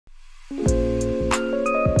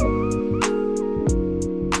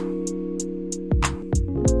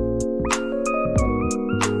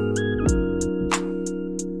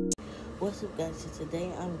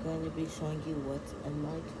showing you what's in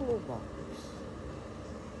my toolbox.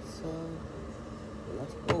 So,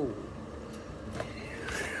 let's go.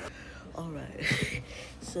 Alright,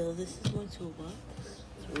 so this is my toolbox.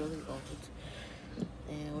 It's really old.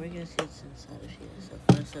 And we're gonna see what's inside of here. So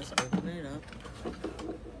first, let's open it up.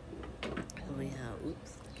 And we have,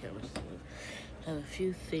 oops, the camera's moving. Have a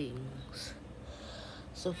few things.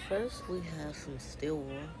 So first, we have some steel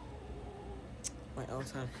wool. My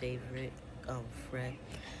all-time favorite, Fred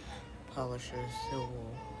Polisher steel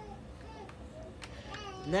wool.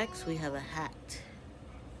 Next, we have a hat,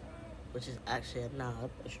 which is actually a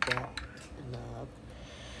knob, a strap, a knob.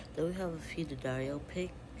 Then we have a few Daddario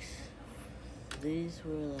picks. These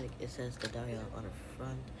were like, it says Daddario on the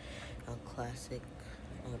front, classic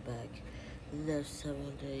on the back. They're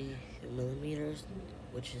 70 millimeters,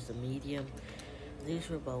 which is the medium. These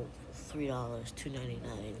were about $3,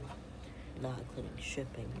 $2.99, not including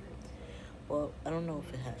shipping. Well, I don't know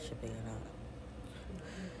if it has shipping or not.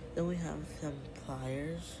 Then we have some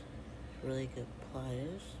pliers, really good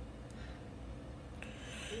pliers.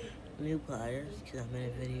 New pliers, because I made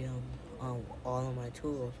a video on all of my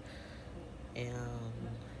tools. And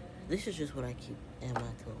this is just what I keep in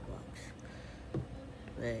my toolbox.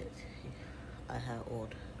 But I have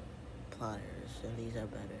old pliers, and these are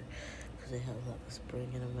better because they have like a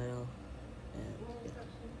spring in the middle, and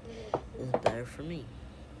yeah, it's better for me.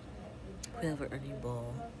 We have an Ernie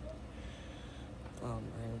Ball,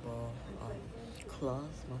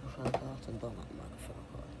 cloth, microfiber cloth, and donut microfiber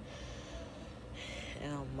cloth.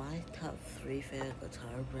 And my top 3 favorite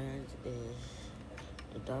guitar brands is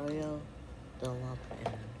Daddario, Dunlop,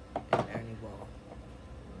 and Ernie Ball.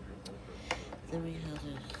 Then we have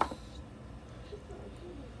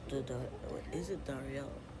this is it Dario?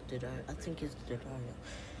 I think it's Daddario.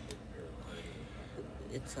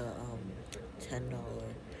 It's a $10.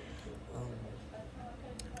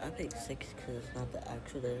 I paid $6 because it's not the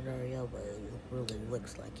actual Daddario, but it really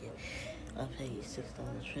looks like it. I paid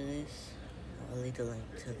 $6 for this. I'll leave the link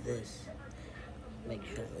to this. Make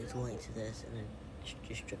sure I leave the link to this in the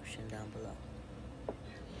description down below.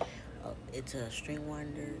 It's a string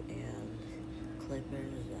winder and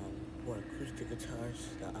clippers for acoustic guitars.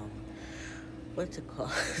 What's it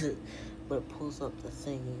called? But it pulls up the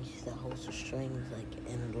thing that holds the strings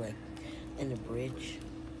in the bridge.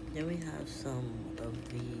 Then we have some of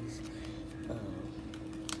these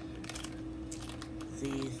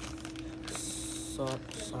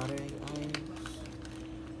soldering irons.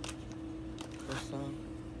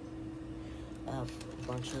 I have a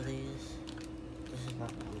bunch of these. This is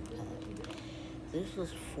not a new pack. This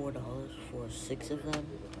was $4 for 6 of them.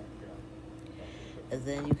 And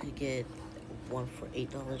then you could get one for $8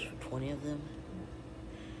 for 20 of them.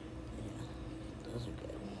 Yeah, those are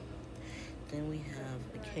good. Then we have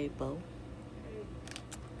a capo,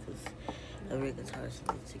 because every guitarist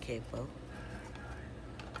needs a capo.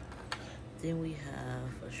 Then we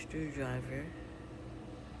have a screwdriver.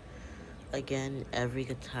 Again, every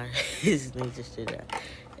guitarist needs a screwdriver.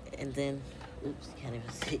 And then, oops, can't even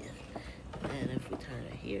see it. And if we turn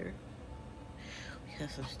it here, we have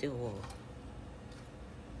some steel wool.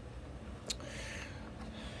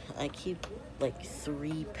 I keep like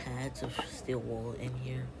 3 pads of steel wool in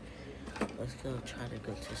here. Let's go try to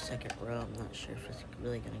go to the second row. I'm not sure if it's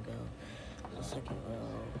really gonna go. The second row.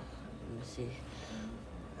 Let me see.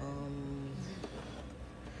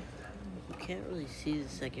 You can't really see the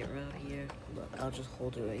second row here, but I'll just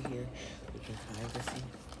hold it right here. You can kind of see.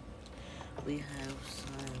 We have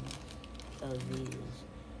some of these,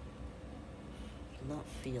 not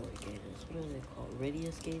feeler gauges. What are they called?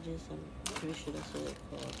 Radius gauges? I'm pretty sure that's what they're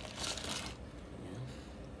called.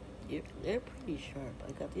 Yeah, they're pretty sharp.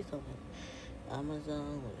 I got these on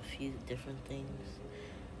Amazon with a few different things.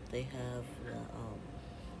 They have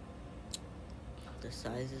the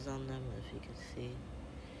sizes on them, if you can see.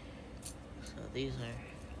 So these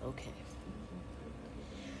are okay.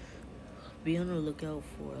 Be on the lookout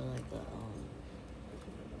for like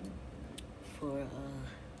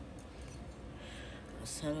a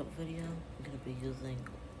setup video. I'm gonna be using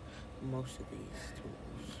most of these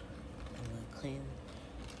tools. I'm gonna clean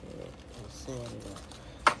it and set it up.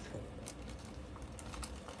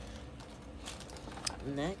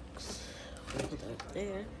 Next, we put that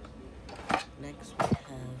there. Next, we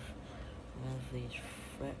have one of these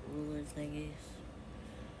fret ruler thingies.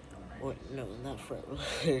 Or no, not fret ruler.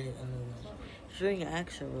 String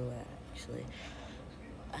action ruler, actually.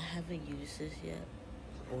 I haven't used this yet,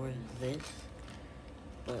 or this,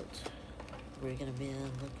 but we're gonna be on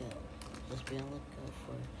the lookout. Just be on the lookout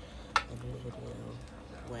for a new video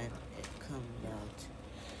when it comes out.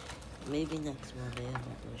 Maybe next Monday, I'm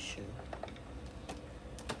not really sure.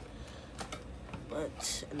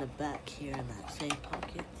 But in the back here in that same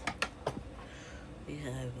pocket, we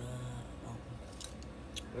have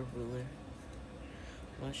a ruler.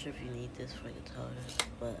 I'm not sure if you need this for guitars,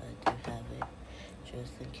 but I do have it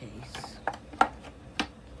just in case.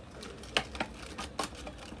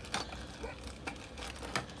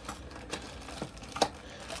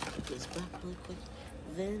 Put this back really quick.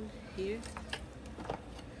 Then here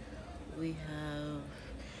we have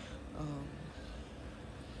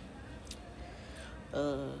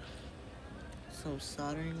some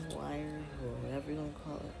soldering wire, or whatever you want to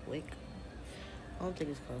call it, wick. I don't think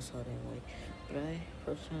it's called soldering wick, but I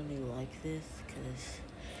personally like this because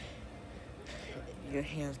your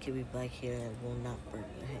hands can be back here and will not burn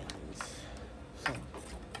your hands. So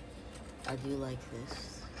I do like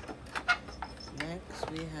this. Next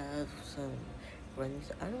we have some grinding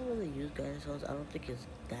stones. I don't really use grinding stones. I don't think it's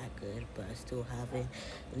that good, but I still have it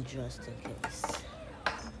just in case.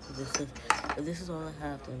 If this is all I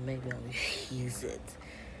have, then maybe I'll use it.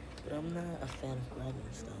 But I'm not a fan of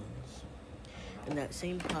grinding stones. In that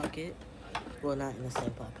same pocket, well, not in the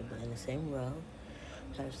same pocket, but in the same row,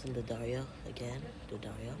 have some Dario again,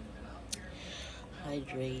 Dario.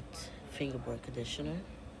 Hydrate fingerboard conditioner.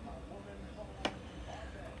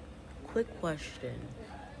 Quick question: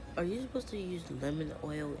 are you supposed to use lemon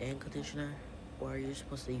oil and conditioner, or are you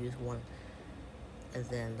supposed to use one? And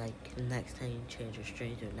then, like, next time you change your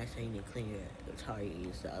strings, or next time you need to clean your guitar, you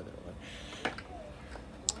use the other one.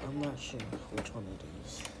 I'm not sure which one it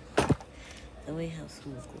is. Then we have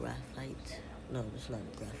some graphite. No, this is not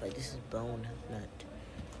graphite. This is bone nut.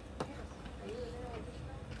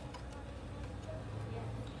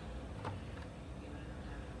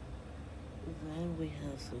 Then we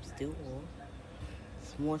have some steel wool.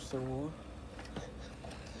 Some more steel wool.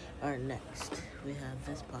 Alright, next we have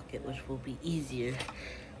this pocket, which will be easier,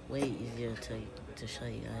 way easier to show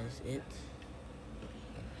you guys it.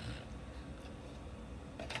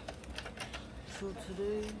 So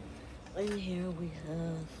today, in here we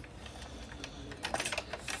have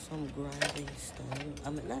some grinding stone. I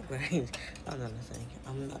mean, not grinding. I'm not saying.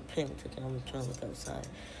 I'm not paying attention. I'm trying to look outside.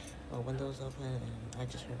 My window's open and I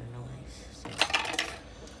just heard a noise.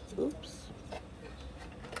 So, oops.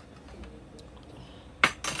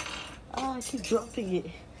 Oh, I keep dropping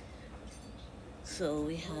it. So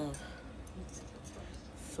we have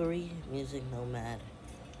 3 Music Nomad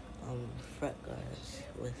fret guards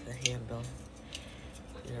with a handle.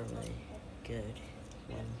 They're really good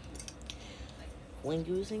when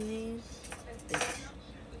using these.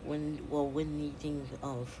 When needing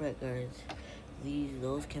fret guards,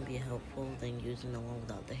 those can be helpful than using the one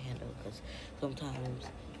without the handle, because sometimes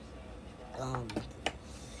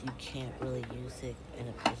you can't really use it in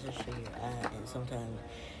a position you're at, and sometimes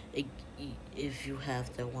if you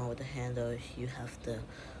have the one with the handle, you have to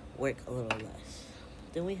work a little less.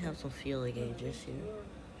 Then we have some feeler gauges here.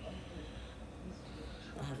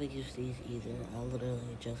 I haven't used these either. I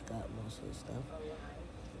literally just got most of the stuff.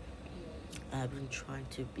 I've been trying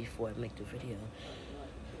to, before I make the video,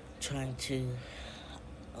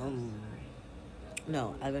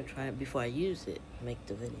 I've been trying, before I use it, make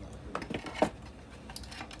the video.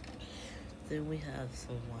 Then we have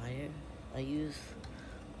some wire. I use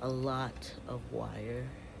a lot of wire,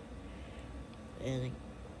 and it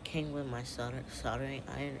came with my soldering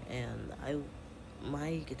iron, and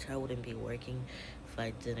my guitar wouldn't be working if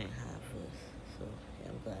I didn't have this. So yeah,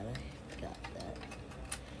 I'm glad I got that.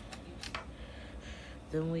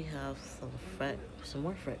 Then we have some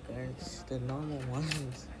more fret guards, the normal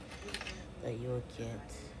ones that you'll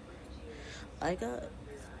get. I got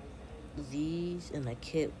these in a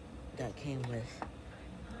kit that came with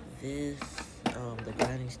this, the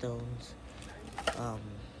grinding stones,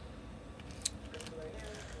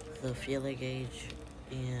 the feeler gauge,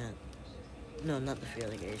 and no, not the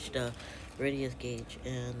feeler gauge, the radius gauge,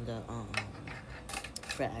 and the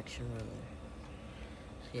fret action ruler.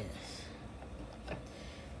 Yes.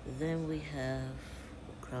 Then we have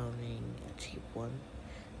crowning, a cheap one.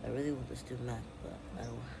 I really want this to Mac, but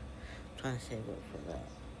I'm trying to save up for that.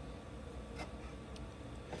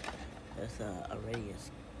 There's a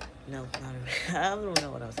radius. No, not a. I don't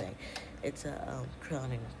know what I'm saying. It's a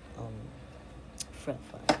crowning fret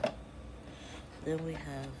file. Then we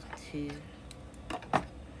have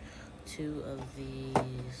two of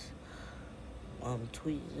these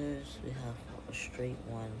tweezers. We have a straight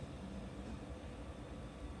one,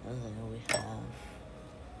 and then we have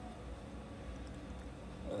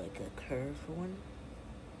like a curved one.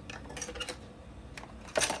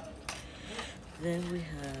 Then we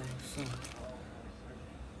have some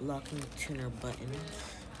locking tuner buttons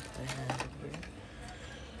I have here.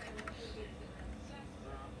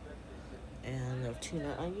 and a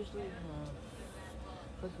tuner. I usually have,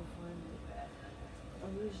 if I can find it, I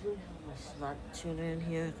usually have my smart tuner in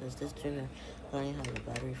here because this tuner, I don't even have a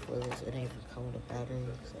battery for this. It ain't even come with a battery,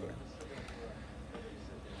 so yeah.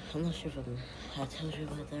 I'm not sure if I told you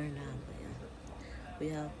about that or not, but yeah. We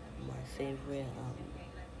have my favorite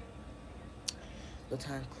the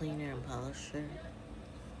tire cleaner and polisher,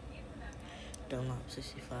 Dunlop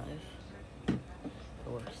 65. It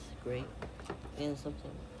works great. And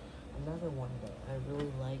another one that I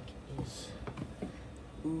really like is,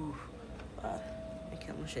 my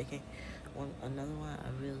camera's shaking. Another one I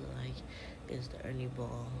really like is the Ernie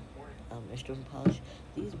Ball instrument polish.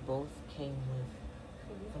 These both came with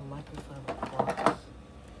the microfiber cloth.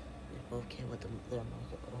 They both came with their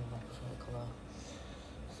microfiber cloth.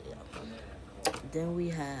 So yeah. Then we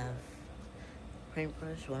have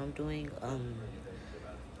paintbrush.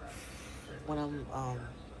 When I'm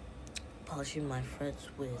polishing my frets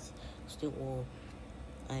with steel wool,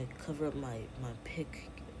 I cover up my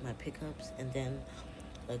pickups, and then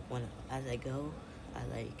like as I go, I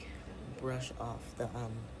like brush off the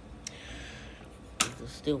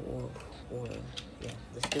steel wool, or yeah,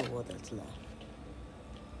 the steel wool that's left.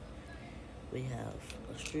 We have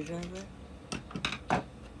a screwdriver.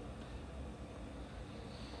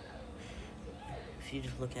 If you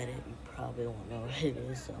just look at it, you probably won't know what it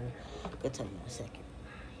is, so I'm gonna tell you in a second.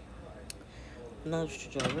 Another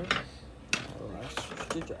screwdriver. I love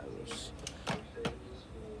screwdrivers.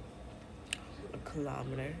 A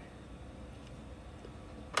kilometer.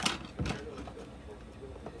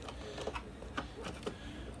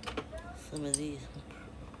 Some of these,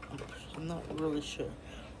 I'm not really sure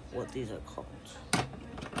what these are called.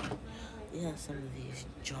 Yeah, some of these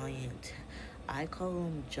giant, I call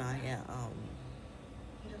them giant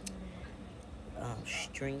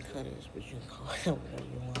string cutters, but you can call them whatever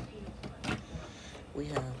you want. We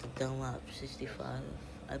have the Dunlop 65.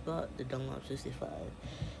 I bought the Dunlop 65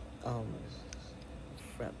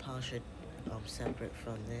 fret polisher separate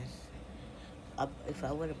from this. If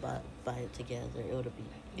I were to buy it together, it would have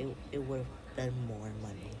been more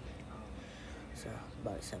money. So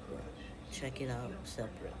buy it separate. Check it out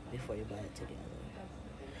separate before you buy it together.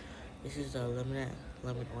 This is the lemon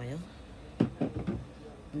oil.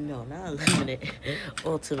 No, not limited.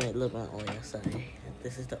 Ultimate lemon oil, sorry.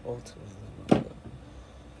 This is the ultimate lemon oil.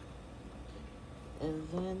 And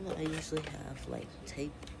then I usually have like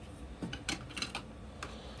tape.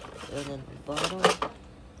 And then at the bottom,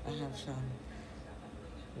 I have some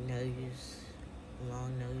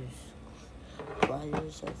long nose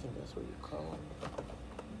pliers. I think that's what you call them.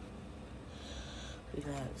 We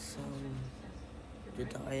got some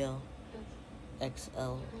Dario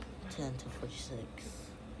XL 10 to 46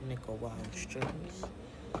 nickel wound strings.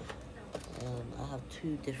 And I have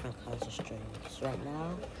two different kinds of strings. Right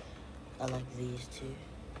now, I like these two.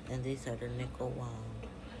 And these are the nickel wound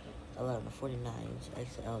 1149s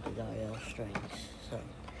XL Dario strings. So,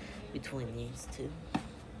 between these two.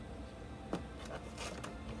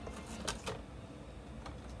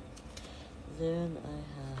 Then I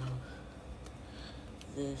have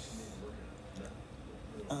this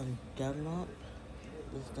Dunlop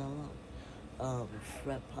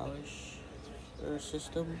fret polisher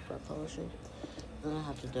system, fret polisher. Then I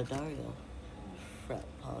have the Dario fret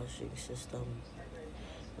polishing system.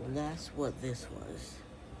 And that's what this was.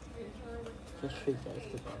 Just for you guys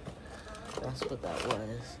to know. That's what that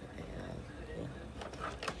was. And yeah.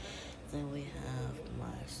 Then we have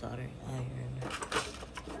my soldering iron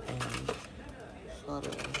and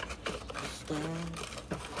soldering stand.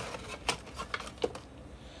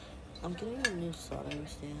 I'm getting a new soldering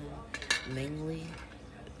stand mainly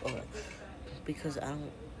because I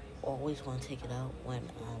don't always want to take it out when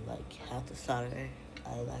I like have to solder.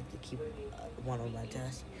 I like to keep one on my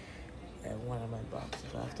desk and one on my box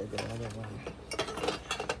if I have to go anywhere.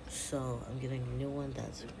 So I'm getting a new one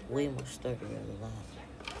that's way more sturdier than that.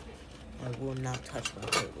 I will not touch my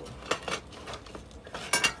table.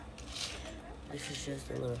 This is just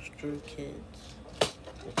a little screw kit.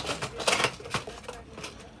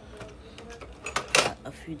 Got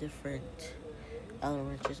a few different Allen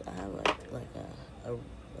wrenches. I have like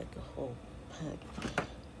a whole pack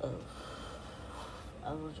of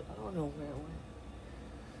Allen wrenches. I don't know where it went.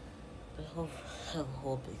 But I have a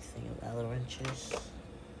whole big thing of Allen wrenches.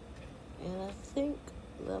 And I think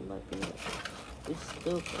that might be it. We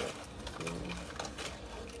still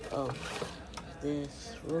got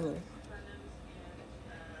this ruler.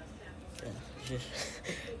 Yeah, just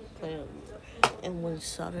playing. And when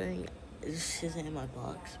soldering, this isn't in my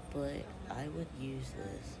box, but I would use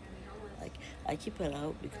this. Like, I keep it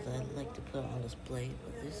out because I like to put it on display,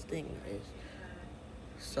 but this thing is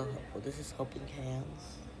So helpful. This is Helping Hands.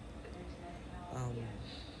 Um,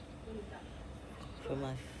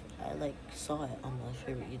 I like saw it on my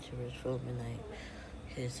favorite YouTuber's film, and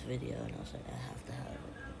his video, and I was like, I have to have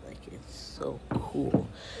it. Like, it's so cool,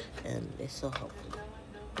 and it's so helpful.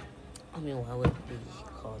 I mean, why would it be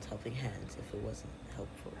called Helping Hands if it wasn't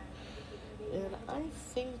helpful? And I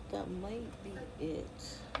think that might be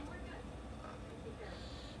it.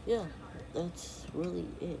 Yeah, that's really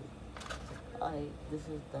it.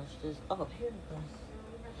 That's just, oh, here's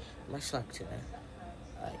my shark tuna.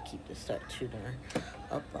 I keep the shark tuna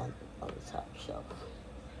up on the top shelf.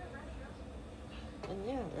 And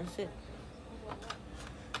yeah, that's it.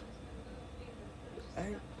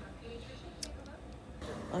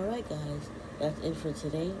 Alright guys, that's it for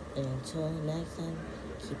today, and until next time,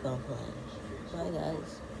 keep on playing. Bye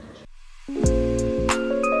guys.